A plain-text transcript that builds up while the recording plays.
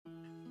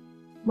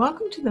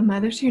Welcome to the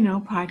Mothers Who Know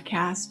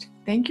podcast.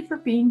 Thank you for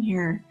being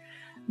here.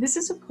 This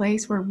is a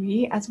place where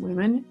we as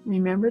women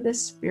remember the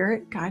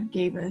spirit God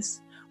gave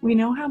us. We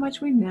know how much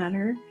we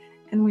matter,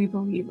 and we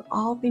believe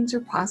all things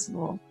are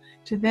possible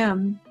to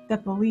them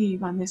that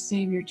believe on this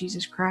Savior,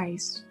 Jesus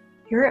Christ.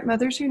 Here at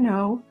Mothers Who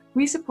Know,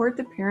 we support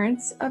the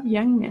parents of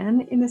young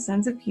men in the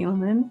Sons of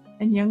Helaman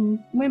and young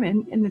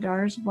women in the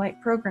Daughters of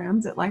Light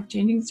programs at Life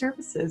Changing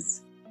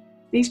Services.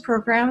 These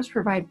programs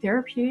provide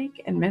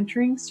therapeutic and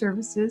mentoring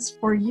services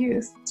for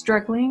youth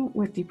struggling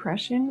with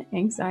depression,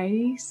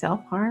 anxiety,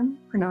 self-harm,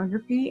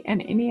 pornography,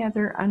 and any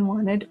other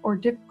unwanted or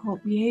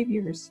difficult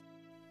behaviors.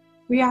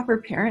 We offer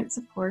parent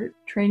support,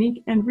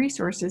 training, and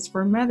resources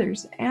for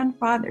mothers and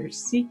fathers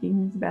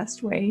seeking the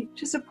best way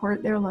to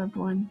support their loved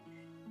one.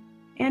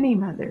 Any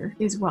mother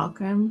is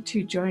welcome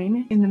to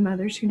join in the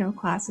Mothers Who Know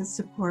classes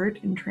support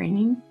and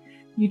training.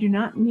 You do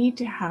not need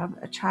to have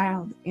a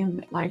child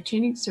in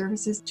life-changing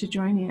services to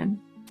join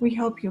in. We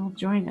hope you'll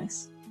join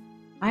us.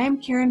 I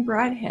am Karen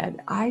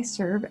Broadhead. I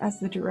serve as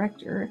the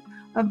director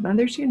of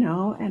Mothers Who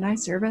Know, and I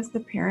serve as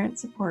the parent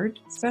support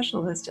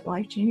specialist at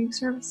Life Changing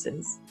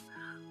Services.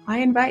 I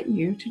invite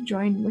you to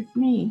join with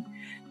me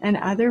and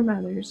other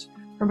mothers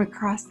from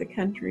across the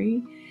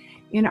country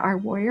in our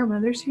Warrior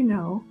Mothers Who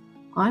Know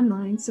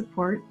online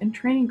support and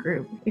training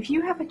group. If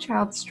you have a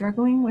child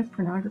struggling with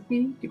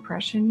pornography,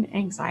 depression,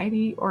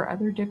 anxiety, or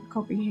other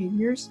difficult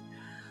behaviors,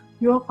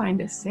 you will find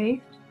a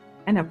safe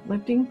and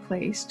uplifting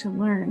place to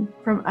learn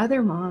from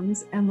other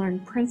moms and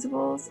learn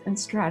principles and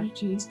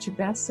strategies to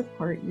best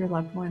support your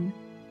loved one.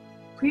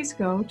 Please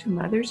go to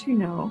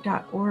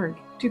motherswhoknow.org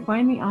to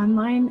find the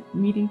online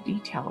meeting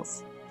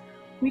details.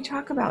 We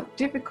talk about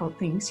difficult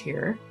things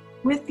here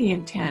with the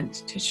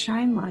intent to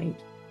shine light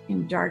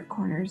in dark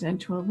corners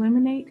and to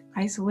eliminate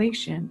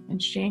isolation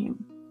and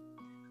shame.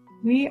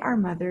 We are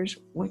mothers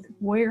with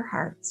warrior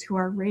hearts who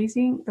are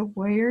raising the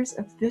warriors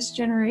of this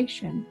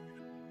generation.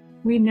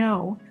 We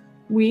know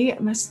we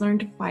must learn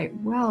to fight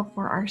well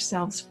for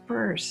ourselves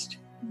first.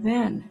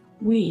 Then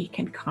we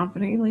can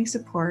confidently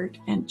support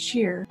and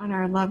cheer on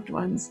our loved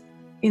ones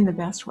in the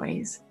best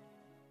ways.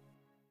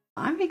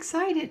 I'm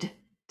excited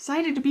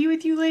to be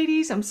with you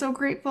ladies. I'm so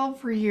grateful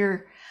for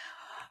you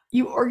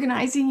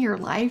organizing your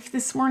life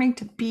this morning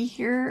to be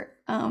here,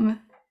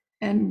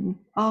 and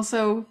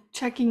also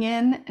checking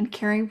in and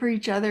caring for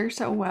each other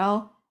so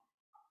well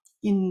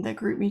in the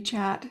GroupMe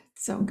chat.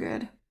 It's so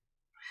good.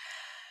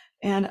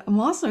 And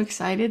I'm also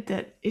excited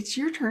that it's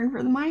your turn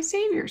for the My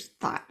Savior's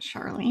thought,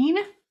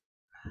 Charlene.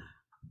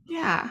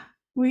 Yeah,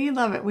 we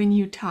love it when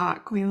you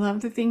talk. We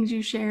love the things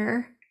you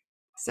share.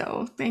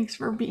 So thanks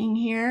for being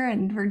here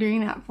and for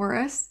doing that for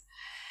us.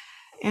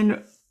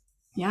 And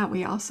yeah,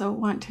 we also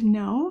want to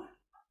know,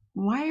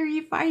 why are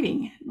you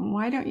fighting?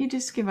 Why don't you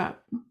just give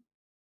up?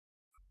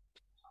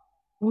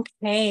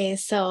 Okay,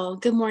 so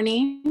good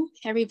morning,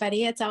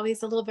 everybody. It's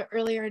always a little bit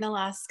earlier in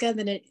Alaska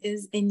than it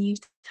is in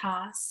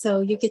Utah.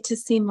 So you get to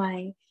see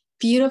my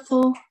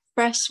beautiful,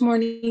 fresh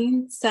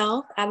morning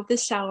self out of the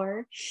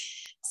shower.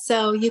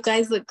 So you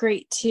guys look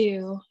great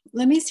too.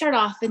 Let me start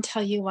off and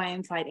tell you why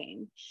I'm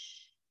fighting.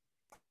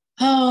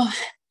 Oh,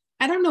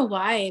 I don't know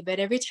why, but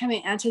every time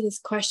I answer this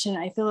question,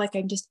 I feel like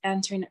I'm just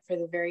answering it for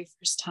the very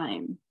first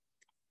time.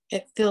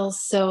 It feels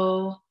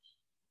so,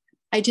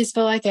 I just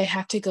feel like I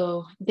have to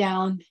go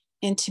down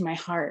into my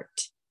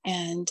heart.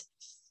 And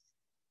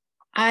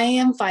I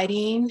am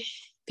fighting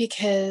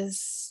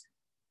because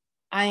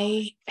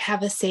I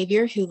have a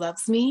Savior who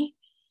loves me.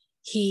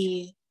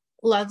 He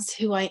loves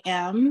who I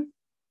am.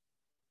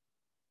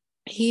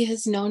 He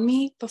has known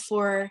me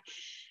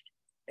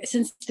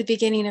since the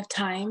beginning of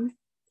time.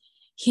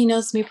 He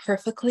knows me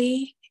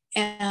perfectly,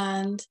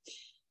 and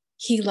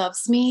he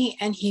loves me,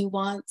 and he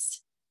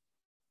wants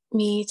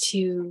me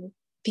to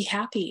be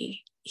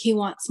happy. He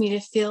wants me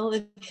to feel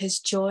his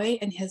joy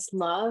and his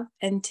love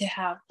and to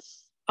have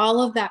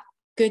all of that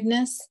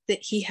goodness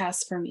that he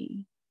has for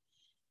me.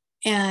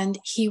 And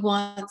he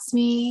wants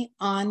me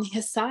on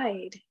his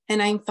side,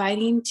 and I'm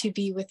fighting to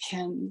be with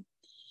him.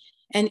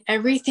 And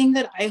everything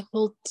that I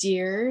hold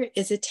dear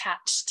is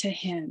attached to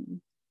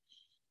him.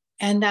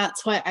 And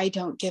that's why I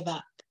don't give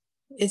up,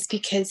 is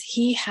because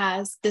he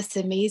has this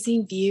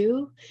amazing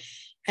view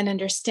and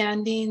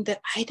understanding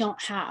that I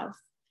don't have.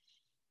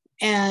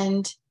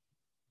 And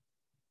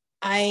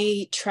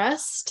I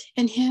trust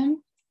in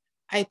him,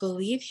 I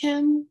believe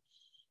him,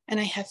 and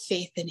I have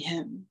faith in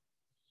him,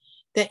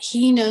 that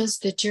he knows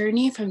the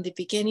journey from the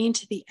beginning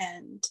to the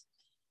end.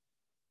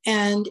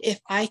 And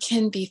if I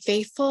can be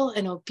faithful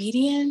and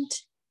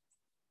obedient,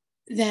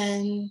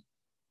 then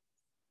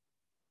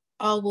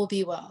all will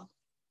be well.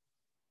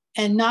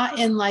 And not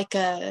in like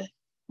a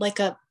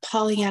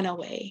Pollyanna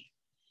way,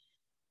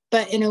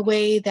 but in a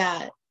way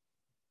that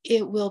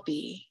it will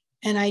be.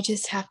 And I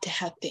just have to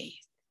have faith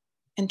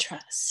and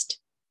trust.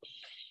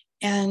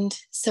 And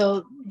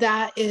so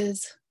that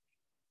is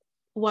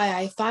why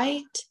I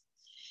fight,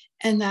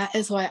 and that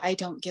is why I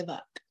don't give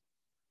up.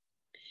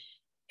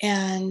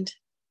 And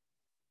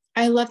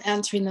I love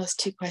answering those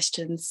two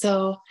questions.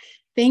 So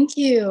Thank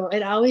you.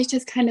 It always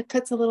just kind of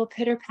puts a little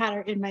pitter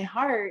patter in my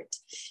heart.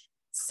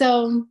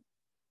 So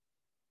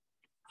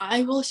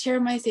I will share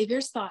my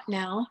Savior's thought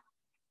now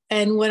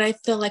and what I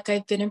feel like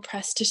I've been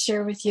impressed to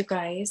share with you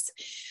guys.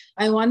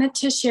 I wanted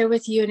to share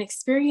with you an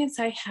experience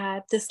I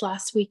had this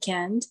last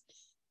weekend.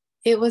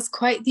 It was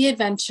quite the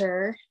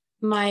adventure.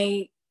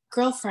 My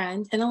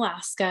girlfriend in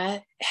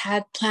Alaska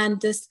had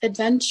planned this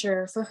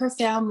adventure for her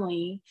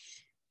family,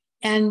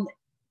 and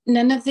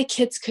none of the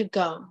kids could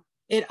go.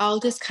 It all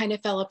just kind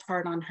of fell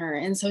apart on her.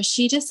 And so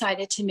she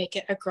decided to make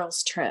it a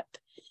girls' trip.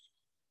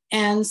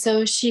 And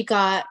so she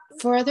got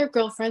 4 other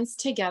girlfriends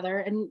together,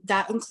 and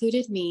that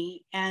included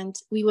me. And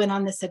we went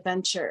on this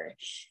adventure.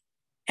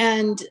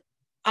 And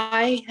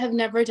I have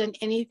never done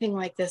anything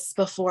like this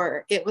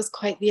before. It was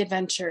quite the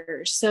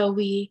adventure. So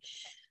we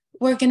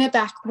were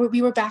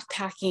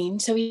backpacking.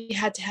 So we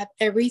had to have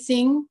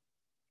everything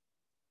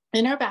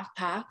in our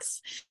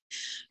backpacks,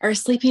 our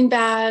sleeping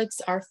bags,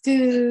 our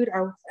food,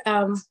 our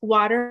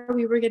water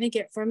we were going to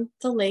get from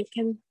the lake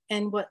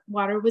and what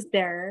water was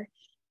there.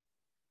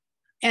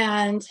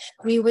 And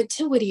we went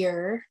to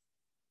Whittier,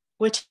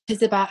 which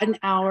is about an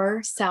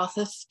hour south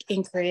of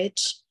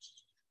Anchorage.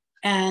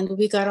 And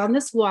we got on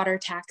this water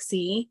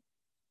taxi,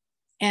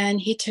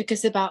 and he took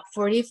us about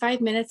 45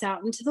 minutes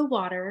out into the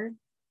water.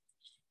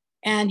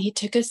 And he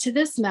took us to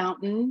this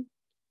mountain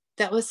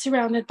that was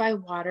surrounded by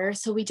water.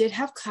 So we did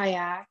have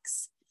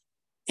kayaks,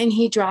 and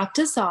he dropped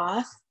us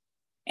off,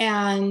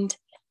 and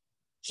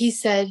he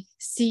said,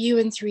 "See you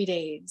in 3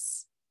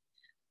 days."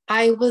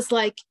 I was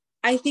like,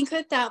 I think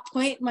at that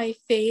point, my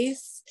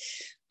face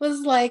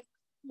was like,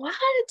 what?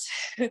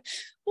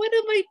 What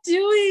am I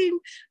doing?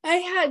 I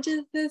had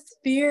just this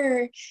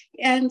fear.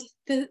 And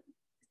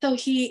so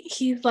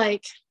he's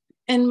like,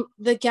 and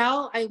the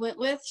gal I went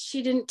with,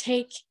 she didn't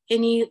take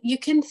any, you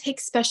can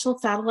take special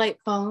satellite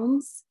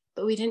phones,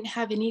 but we didn't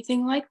have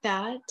anything like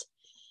that.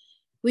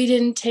 We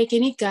didn't take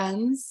any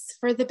guns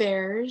for the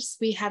bears.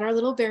 We had our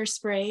little bear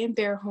spray and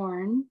bear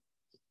horn.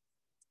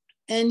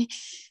 And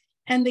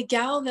the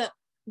gal that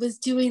was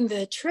doing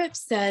the trip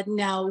said,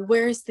 "Now,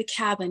 where's the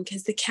cabin?"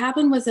 Because the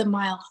cabin was a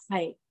mile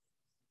hike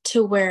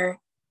to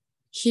where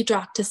he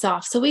dropped us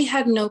off. So we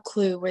had no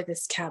clue where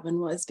this cabin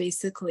was,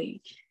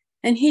 basically.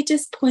 And he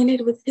just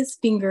pointed with his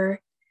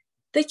finger,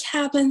 "The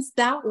cabin's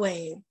that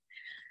way."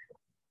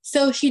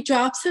 So he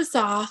drops us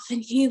off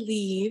and he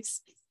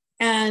leaves.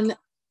 And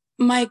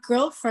my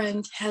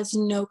girlfriend has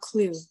no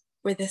clue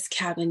where this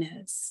cabin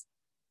is.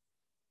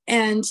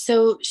 And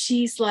so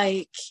she's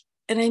like,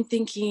 and I'm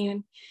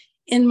thinking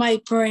in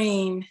my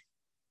brain,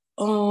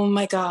 oh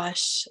my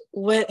gosh,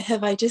 what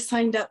have I just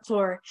signed up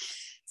for?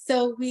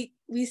 So we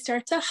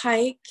start to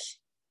hike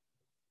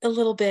a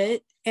little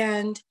bit,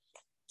 and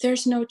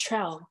there's no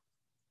trail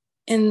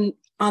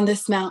on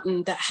this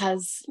mountain that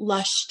has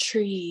lush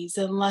trees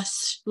and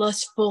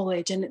lush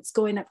foliage, and it's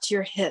going up to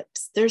your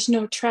hips. There's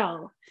no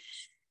trail.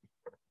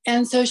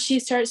 And so she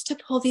starts to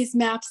pull these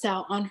maps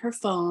out on her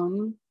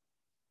phone,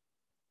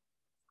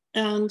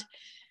 and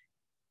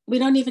we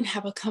don't even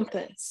have a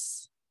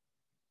compass.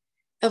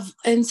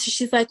 And so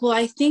she's like, "Well,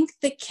 I think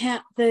the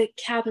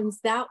cabin's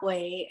that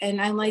way."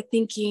 And I'm like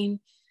thinking,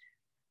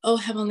 oh,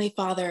 Heavenly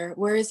Father,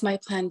 where is my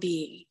plan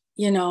B?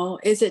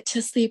 Is it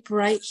to sleep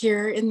right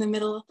here in the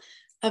middle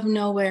of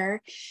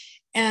nowhere?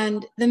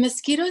 And the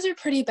mosquitoes are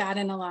pretty bad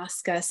in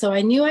Alaska. So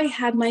I knew I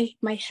had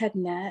my head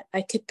net.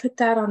 I could put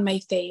that on my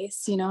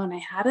face, and I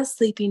had a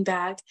sleeping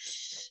bag.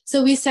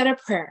 So we said a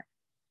prayer.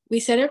 We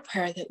said a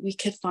prayer that we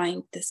could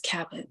find this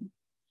cabin.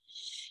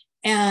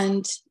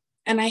 And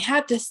I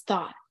had this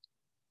thought.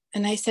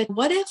 And I said,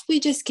 what if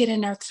we just get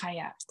in our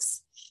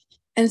kayaks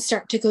and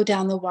start to go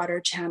down the water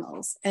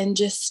channels and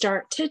just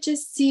start to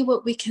just see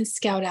what we can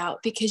scout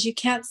out? Because you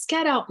can't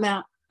scout out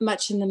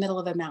much in the middle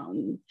of a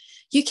mountain.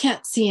 You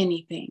can't see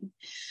anything.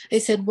 I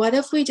said, what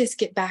if we just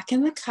get back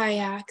in the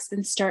kayaks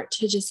and start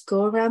to just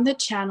go around the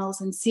channels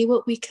and see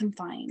what we can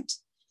find?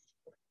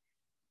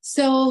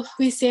 So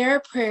we say our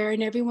prayer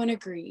and everyone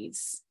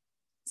agrees.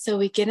 So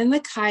we get in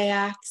the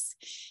kayaks,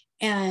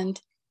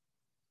 and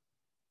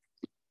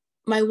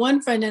my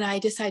one friend and I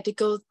decide to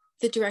go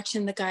the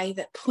direction the guy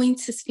that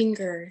points his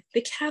finger,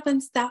 the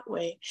cabin's that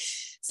way.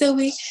 So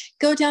we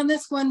go down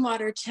this one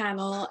water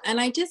channel, and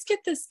I just get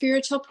the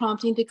spiritual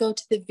prompting to go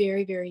to the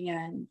very, very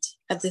end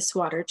of this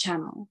water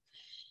channel.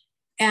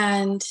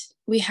 And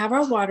we have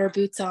our water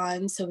boots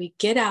on. So we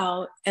get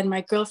out, and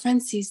my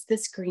girlfriend sees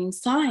this green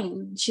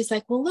sign. She's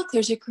like, "Well, look,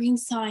 there's a green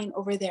sign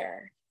over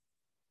there."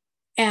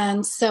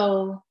 And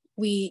so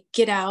we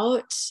get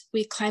out,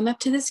 we climb up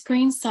to this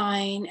green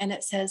sign, and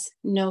it says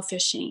 "no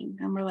fishing."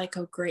 And we're like,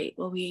 oh, great.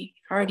 Well, we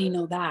already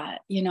know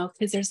that,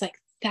 because there's like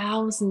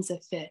thousands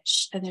of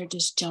fish, and they're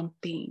just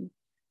jumping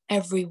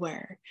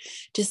everywhere,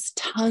 just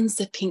tons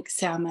of pink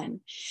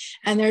salmon,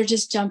 and they're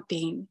just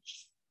jumping.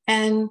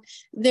 And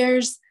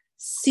there's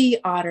sea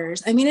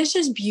otters. I mean, it's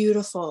just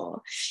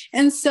beautiful.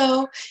 And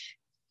so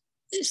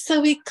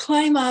we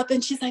climb up,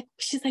 and she's like,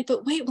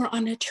 "But wait, we're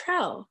on a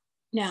trail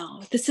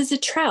now. This is a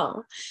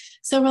trail."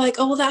 So we're like,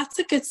 oh, well, that's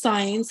a good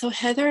sign. So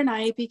Heather and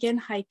I begin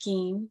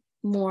hiking,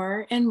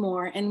 more and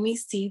more, and we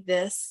see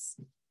this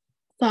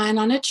sign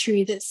on a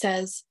tree that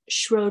says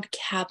Schroed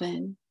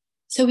Cabin.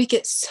 So we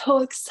get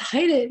so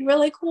excited. We're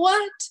like,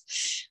 what?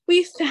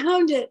 We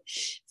found it.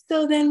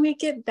 So then we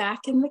get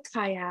back in the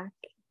kayak.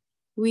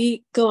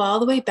 We go all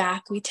the way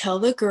back. We tell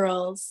the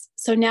girls.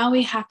 So now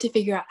we have to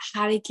figure out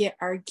how to get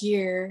our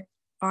gear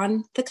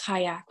on the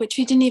kayak, which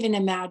we didn't even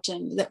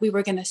imagine that we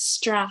were going to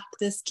strap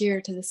this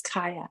gear to this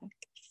kayak.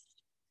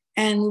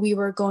 And we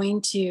were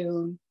going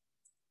to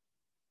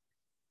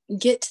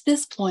get to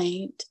this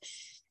point.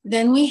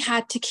 Then we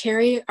had to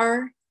carry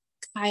our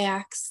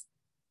kayaks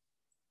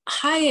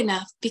high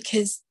enough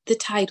because the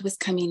tide was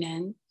coming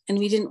in and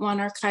we didn't want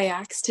our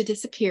kayaks to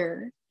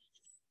disappear.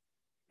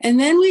 And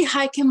then we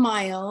hike a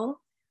mile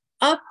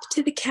up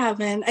to the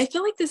cabin. I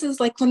feel like this is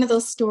like one of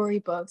those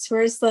storybooks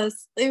where it's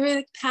this, they were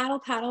like paddle,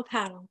 paddle,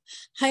 paddle,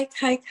 hike,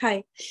 hike,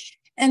 hike.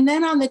 And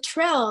then on the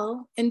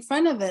trail in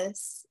front of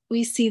us,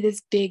 we see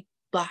this big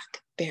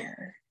black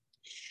bear.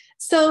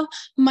 So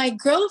my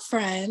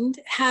girlfriend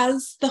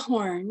has the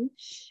horn,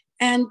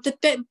 and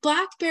the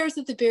black bears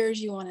are the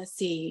bears you want to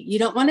see. You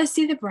don't want to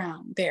see the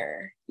brown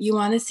bear. You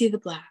want to see the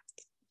black.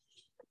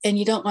 And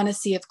you don't want to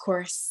see, of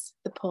course,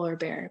 the polar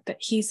bear, but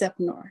he's up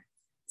north.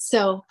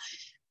 So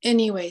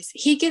anyways,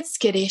 he gets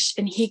skittish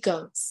and he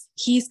goes.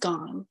 He's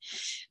gone.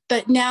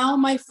 But now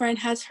my friend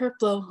has her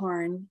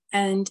blowhorn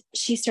and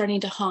she's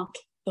starting to honk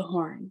the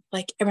horn,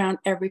 like around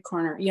every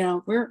corner, you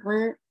know,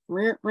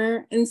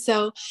 and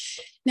so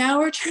now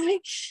we're trying.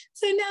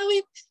 So now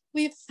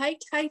we've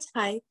hiked,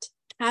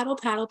 paddle,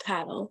 paddle,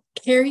 paddle,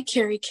 carry,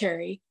 carry,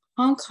 carry,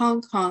 honk,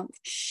 honk, honk.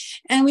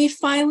 And we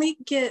finally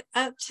get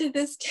up to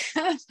this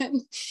cabin.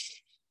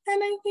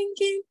 And I'm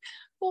thinking,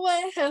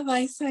 what have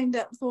I signed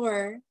up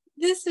for?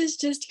 This is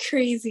just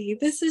crazy.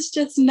 This is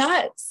just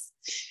nuts.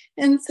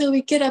 And so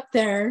we get up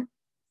there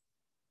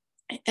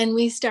and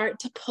we start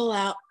to pull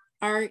out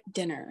our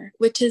dinner,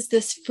 which is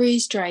this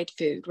freeze-dried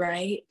food,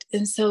 right?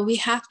 And so we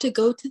have to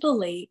go to the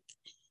lake.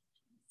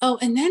 Oh,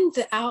 and then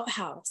the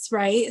outhouse,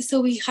 right? So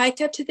we hike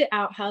up to the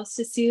outhouse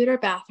to see what our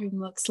bathroom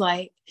looks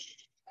like.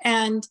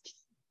 And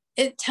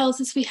it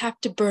tells us we have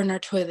to burn our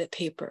toilet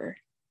paper.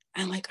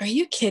 I'm like, are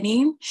you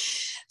kidding?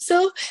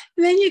 So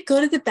then you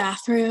go to the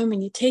bathroom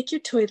and you take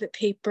your toilet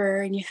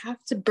paper and you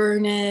have to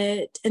burn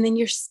it. And then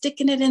you're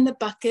sticking it in the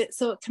bucket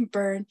so it can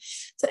burn.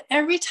 So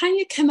every time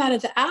you come out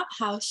of the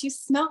outhouse, you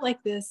smell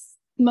like this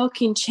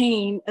smoking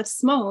chain of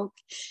smoke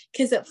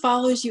because it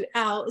follows you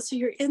out. So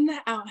you're in the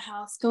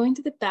outhouse going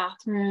to the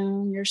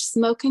bathroom, you're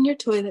smoking your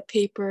toilet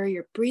paper,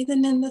 you're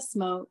breathing in the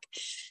smoke.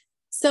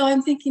 So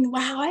I'm thinking,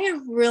 wow, I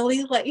am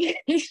really like,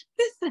 this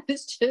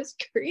is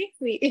just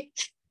crazy.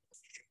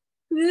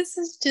 This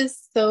is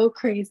just so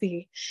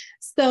crazy.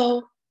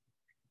 So,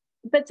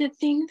 but the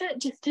thing that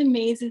just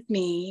amazes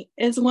me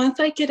is once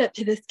I get up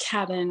to this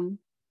cabin,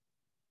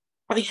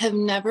 I have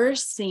never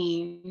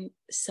seen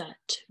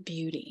such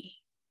beauty.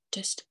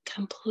 Just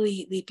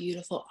completely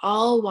beautiful,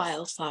 all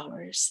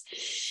wildflowers.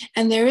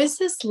 And there is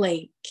this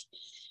lake,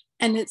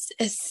 and it's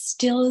as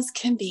still as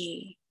can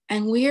be.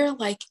 And we're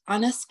like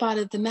on a spot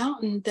of the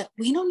mountain that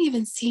we don't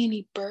even see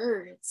any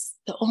birds.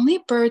 The only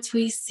birds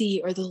we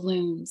see are the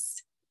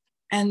loons.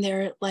 And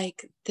they're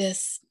like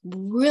this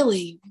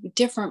really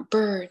different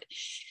bird.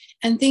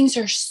 And things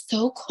are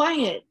so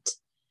quiet.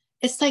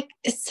 It's like,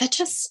 it's such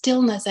a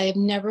stillness. I have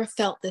never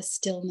felt this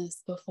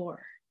stillness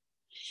before.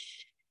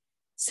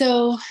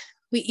 So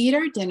we eat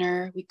our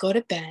dinner, we go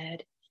to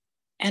bed,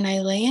 and I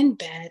lay in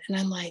bed and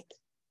I'm like,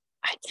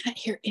 I can't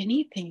hear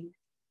anything.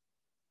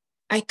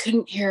 I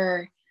couldn't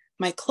hear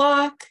my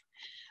clock.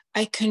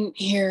 I couldn't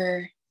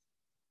hear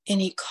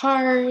any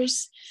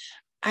cars.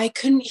 I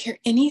couldn't hear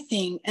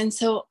anything. And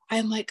so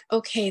I'm like,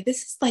 okay,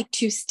 this is like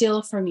too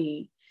still for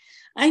me.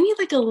 I need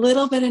like a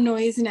little bit of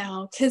noise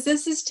now because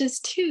this is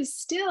just too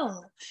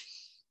still.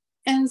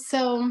 And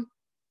so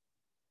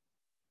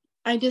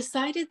I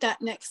decided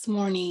that next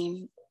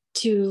morning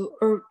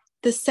or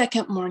the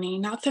second morning,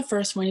 not the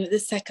first morning, but the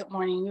second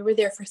morning, we were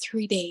there for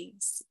 3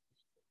 days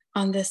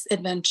on this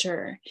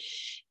adventure.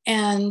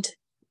 And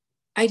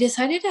I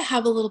decided to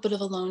have a little bit of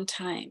alone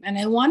time. And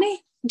I want to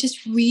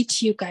just read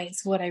to you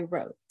guys what I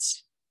wrote.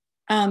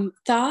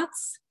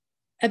 Thoughts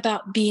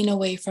about being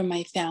away from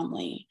my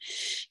family.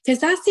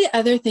 Because that's the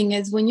other thing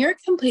is when you're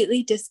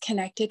completely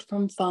disconnected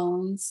from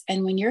phones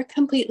and when you're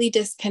completely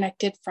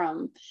disconnected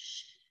from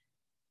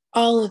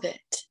all of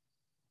it,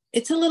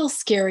 it's a little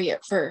scary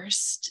at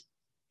first.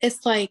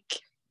 It's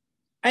like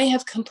I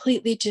have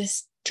completely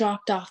just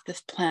dropped off this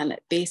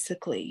planet,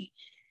 basically.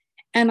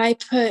 And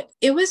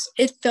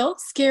it felt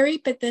scary,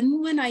 but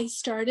then when I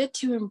started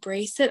to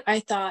embrace it,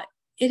 I thought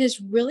it is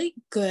really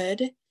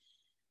good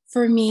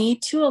for me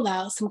to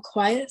allow some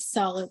quiet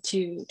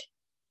solitude.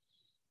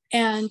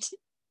 And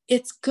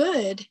it's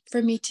good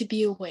for me to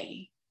be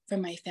away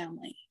from my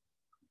family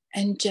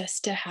and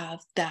just to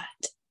have that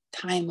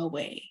time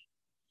away.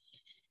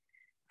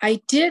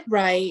 I did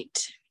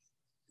write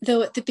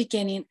though at the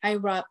beginning I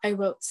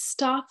wrote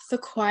stop the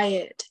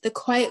quiet. The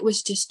quiet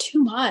was just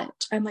too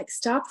much. I'm like,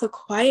 stop the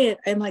quiet.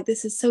 I'm like,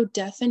 this is so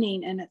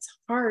deafening and it's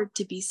hard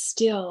to be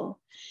still.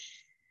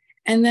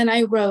 And then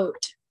I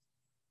wrote,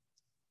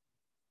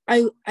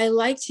 I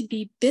like to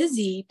be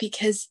busy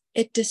because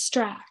it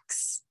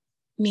distracts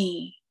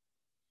me.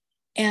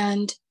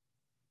 And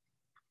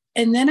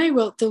then I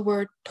wrote the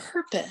word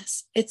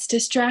purpose. It's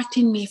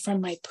distracting me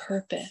from my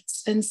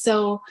purpose. And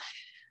so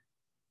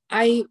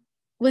I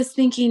was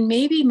thinking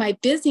maybe my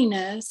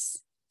busyness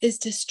is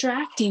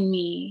distracting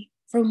me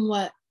from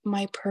what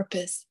my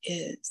purpose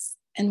is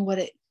and what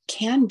it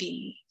can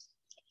be.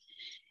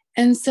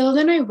 And so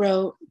then I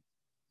wrote,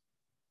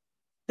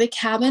 the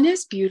cabin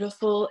is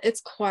beautiful, it's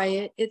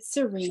quiet, it's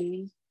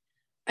serene.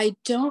 I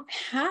don't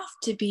have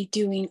to be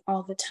doing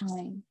all the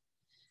time.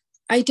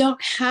 I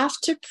don't have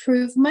to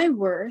prove my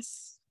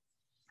worth,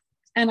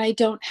 and I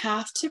don't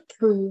have to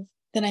prove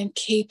that I'm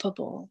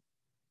capable.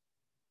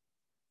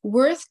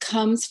 Worth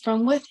comes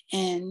from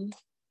within,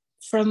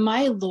 from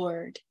my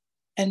Lord,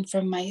 and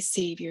from my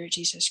Savior,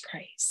 Jesus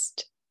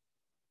Christ.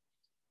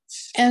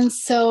 And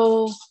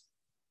so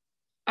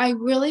I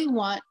really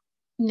want,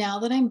 now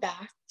that I'm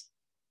back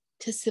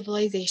to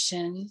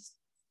civilization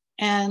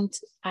and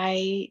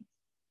I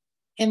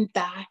am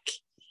back,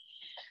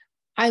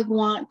 I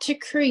want to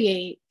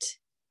create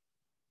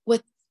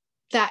what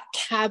that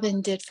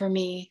cabin did for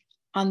me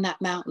on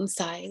that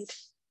mountainside.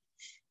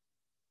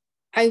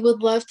 I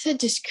would love to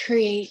just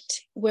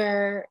create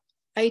where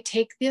I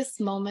take this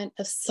moment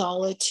of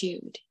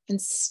solitude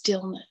and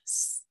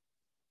stillness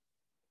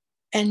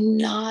and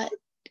not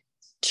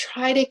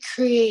try to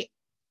create,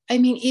 I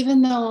mean,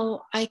 even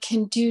though I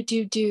can do,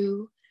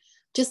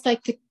 just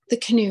like the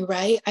canoe,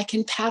 right? I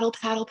can paddle,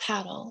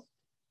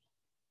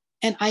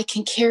 and I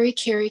can carry,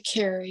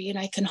 and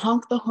I can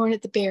honk the horn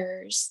at the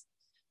bears.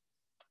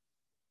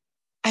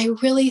 I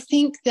really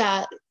think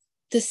that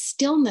the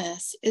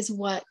stillness is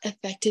what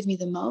affected me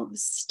the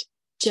most,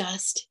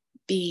 just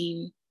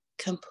being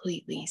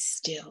completely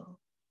still.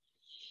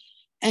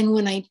 And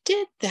when I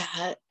did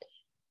that,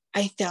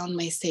 I found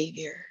my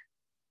Savior.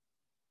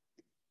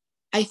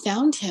 I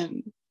found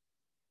him.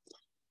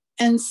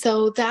 And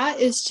so that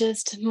is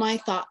just my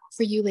thought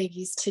for you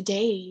ladies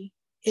today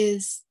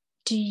is,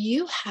 do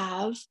you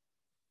have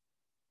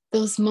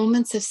those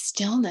moments of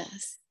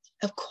stillness,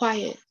 of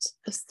quiet,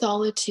 of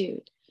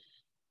solitude?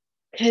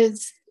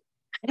 Because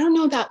I don't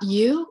know about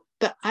you,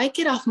 but I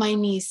get off my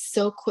knees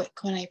so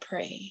quick when I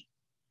pray.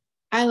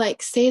 I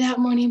like say that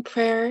morning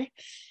prayer,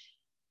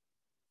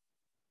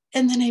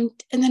 and then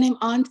I'm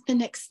on to the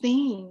next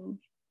thing.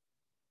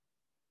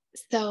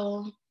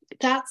 So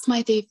that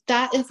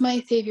is my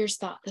Savior's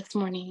thought this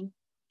morning,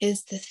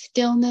 is the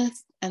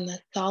stillness and the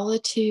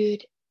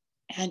solitude,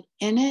 and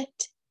in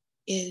it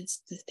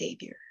is the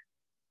Savior.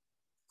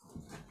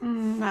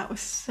 That was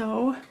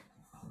so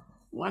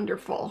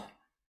wonderful.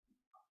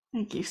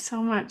 Thank you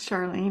so much,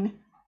 Charlene.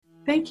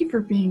 Thank you for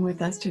being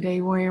with us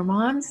today, Warrior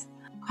Moms.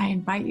 I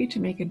invite you to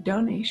make a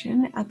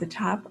donation at the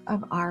top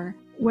of our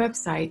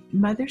website,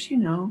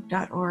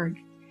 mothersyouknow.org.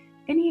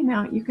 Any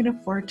amount you can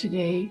afford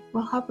today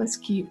will help us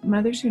keep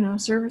Mothers Who Know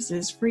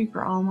services free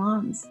for all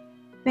moms.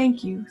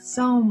 Thank you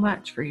so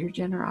much for your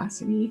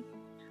generosity.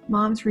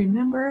 Moms,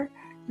 remember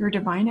your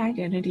divine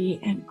identity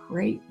and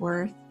great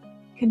worth.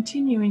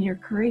 Continue in your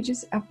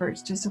courageous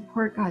efforts to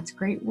support God's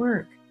great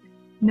work.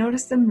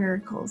 Notice the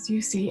miracles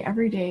you see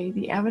every day,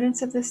 the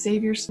evidence of the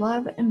Savior's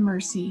love and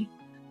mercy.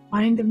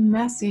 Find the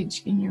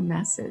message in your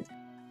message.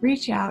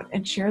 Reach out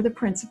and share the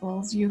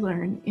principles you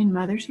learn in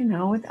Mothers Who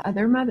Know with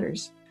other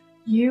mothers.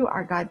 You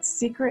are God's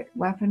secret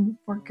weapon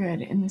for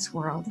good in this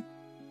world.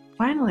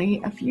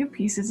 Finally, a few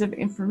pieces of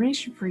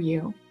information for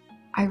you.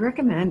 I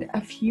recommend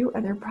a few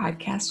other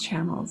podcast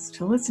channels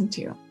to listen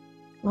to.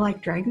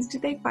 Like Dragons Do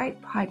They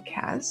Fight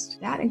podcast,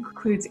 that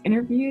includes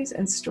interviews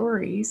and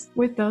stories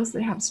with those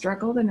that have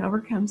struggled and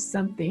overcome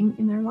something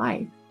in their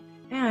life.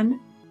 And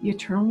the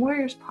Eternal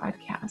Warriors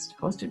podcast,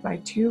 hosted by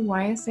two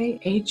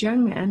YSA age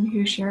young men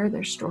who share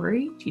their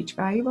story, teach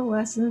valuable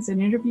lessons, and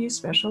interview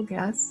special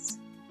guests.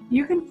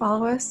 You can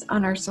follow us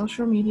on our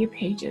social media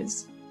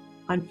pages.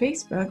 On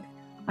Facebook,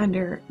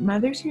 under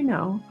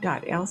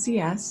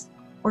motherswhoknow.lcs,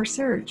 or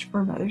search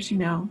for Mothers Who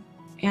Know.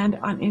 And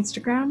on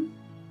Instagram,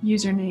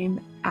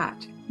 username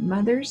at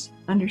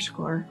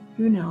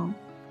mothers_who-know.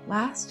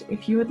 Last,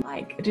 if you would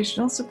like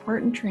additional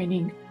support and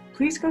training,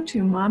 please go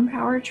to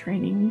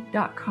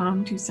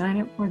mompowertraining.com to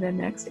sign up for the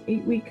next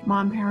 8-week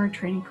Mom Power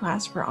Training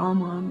class for all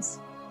moms.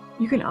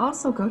 You can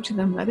also go to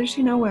the Mothers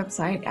Who Know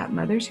website at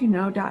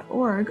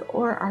motherswhoknow.org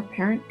or our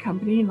parent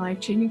company, Life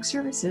Changing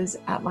Services,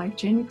 at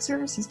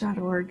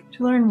lifechangingservices.org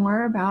to learn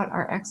more about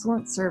our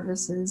excellent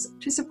services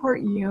to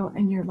support you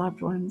and your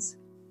loved ones.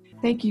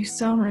 Thank you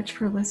so much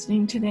for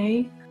listening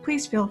today.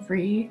 Please feel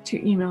free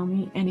to email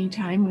me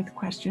anytime with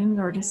questions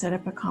or to set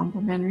up a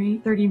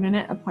complimentary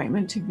 30-minute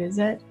appointment to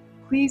visit.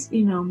 Please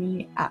email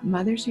me at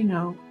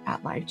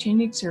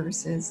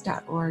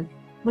motherswhoknow@lifechangingservices.org.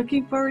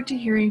 Looking forward to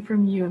hearing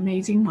from you,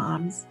 amazing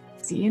moms.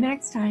 See you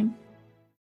next time.